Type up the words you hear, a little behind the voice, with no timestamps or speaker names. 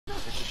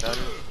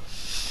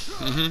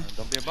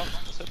Don't be a bum.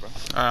 That's it, bro.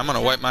 Alright, I'm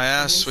gonna wipe my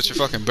ass with your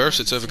fucking birth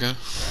certificate.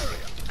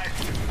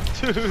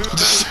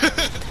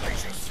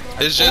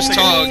 It's just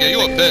talk. Yeah,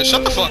 you a bitch.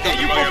 Shut the fuck up.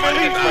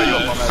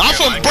 I'm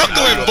from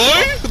Brooklyn,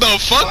 boy. The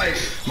fuck?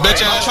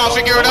 Bitch, I'm trying to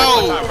figure it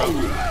out.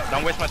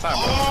 Don't waste my time,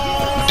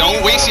 bro.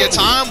 Don't waste your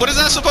time? What is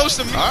that supposed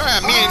to mean?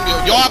 Alright,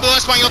 yo hablo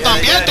español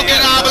también. Tú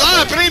quieres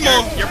hablar,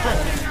 primo.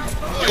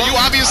 You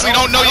obviously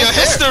don't know your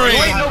history.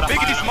 You ain't no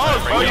Biggity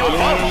Smalls, bro. You a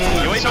bum.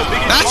 You ain't no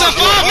Biggity Smalls. That's a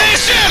 5-man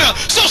shatter.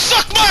 So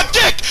suck my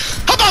dick.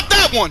 How about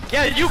that one?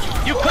 Yeah, you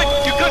click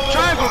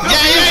triangle.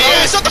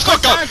 Yeah. Shut the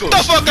fuck up.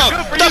 The fuck up.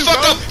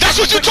 That's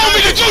what you told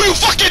me to do, you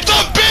fucking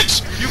dumb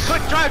bitch. You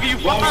click triangle. You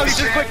probably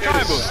just click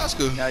triangle. That's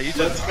good. Yeah, you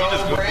just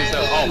whipped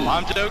yourself. Oh,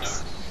 mom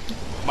jokes?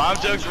 Mom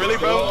jokes, really,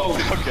 bro?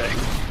 Okay.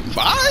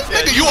 Alright,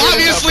 nigga, you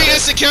obviously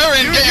insecure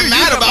and getting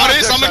mad about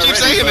it, so I'm gonna keep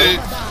saying it.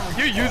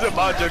 You using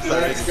mom jokes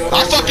already.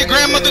 I'll fuck your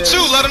grandmother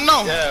too, let him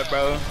know. Yeah,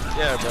 bro.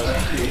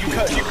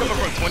 You coming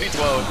from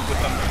 2012 with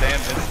some damn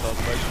stuff,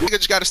 bro. Nigga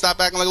just gotta stop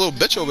acting like a little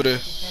bitch over there.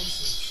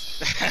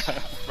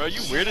 Bro,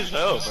 you weird as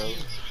hell, bro.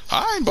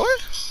 Alright, boy.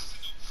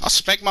 I'll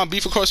spank my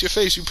beef across your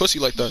face, you pussy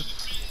like that.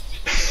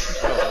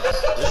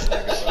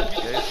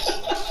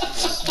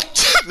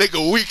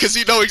 Nigga weak, cause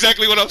he know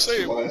exactly what I'm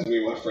saying. Reminds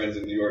me of my friends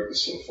in New York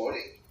was so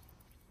funny.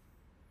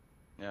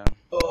 Yeah.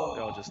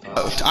 Y'all just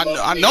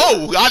I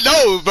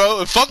know,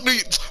 bro. Fuck me.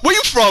 Where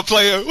you from,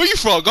 player? Where you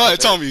from? Go ahead,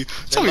 tell me.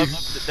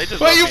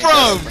 Where you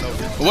from?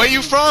 Where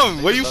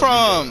you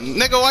from?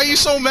 Nigga, why you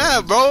so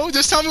mad, bro?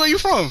 Just tell me where you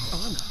from.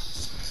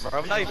 Bro,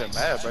 I'm not even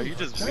mad, bro. You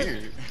just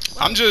weird.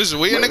 I'm just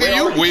weird, nigga.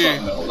 You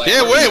weird.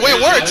 Yeah,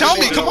 wait, word. Tell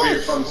me, come on.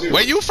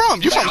 Where you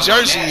from? You from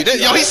Jersey?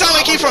 Yo, he sound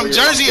like he from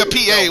Jersey or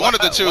PA. One of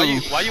the two.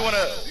 Why you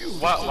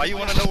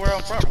wanna know where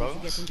I'm from, bro?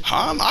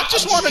 I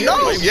just wanna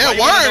know. Yeah,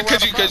 word.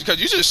 Cause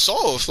you just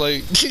soft,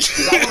 like.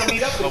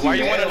 But why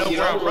you wanna know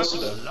where I'm from?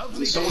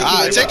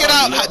 Take it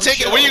out.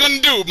 Take it. What are you gonna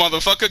do,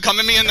 motherfucker? Come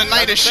at me in the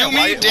night and shoot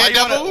me,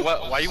 daredevil?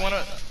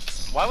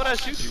 Why would I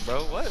shoot you,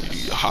 bro? What?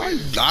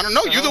 I don't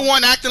know. You're the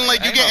one acting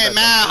like you getting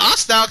mad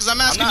hostile because I'm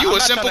asking you a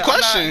simple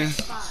question.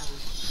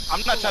 I'm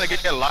not trying to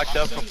get locked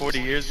up for 40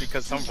 years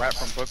because some rat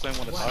from Brooklyn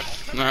want to talk.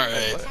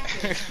 Alright.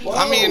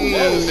 I mean,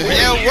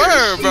 yeah,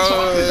 word,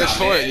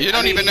 bro. You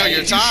don't even know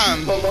your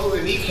time. Below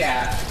the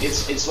kneecap,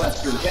 it's left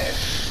through head.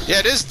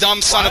 Yeah, this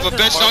dumb son of a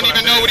bitch don't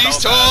even know what he's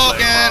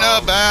talking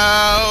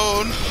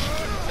about.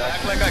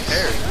 Act like I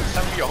care.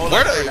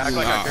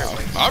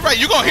 Alright,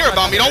 you gonna hear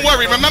about me. Don't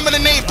worry. Remember the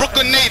name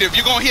Brooklyn Native.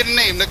 You gonna hear the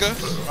name, nigga.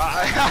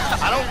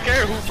 I don't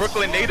care who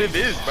Brooklyn Native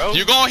is, bro.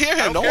 You gonna hear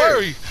him. Don't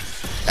worry.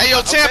 Hey,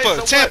 yo,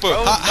 Tampa.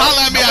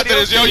 Holla at me after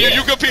this. Yo,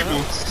 you good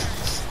people.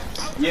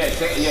 Yeah.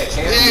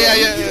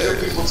 Good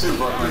people too,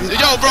 bro.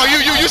 Yo, bro,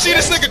 you see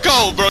this nigga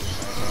cold, bro.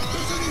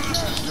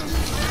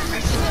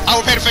 I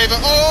will pay the favor.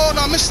 Oh,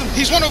 no, I missed him.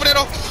 He's one over there,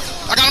 though.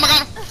 I got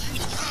him.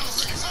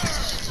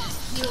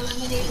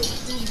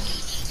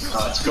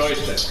 Oh, that's good.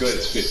 It's a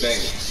good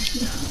thing.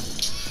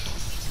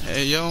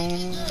 Hey, yo.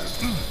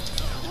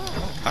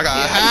 I got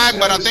hacked,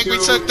 but I think we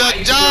took the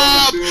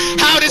job.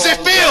 How does it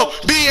feel?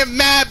 Being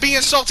mad,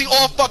 being salty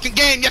all fucking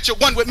game, yet you're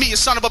one with me, you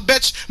son of a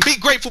bitch. Be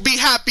grateful, be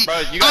happy.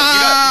 Bro, you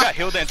got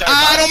healed the entire time.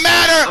 I don't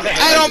matter.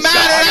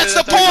 That's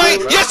the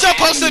point. You're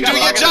supposed to do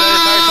your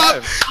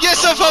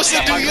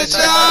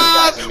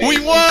job. We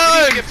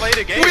won.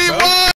 We won.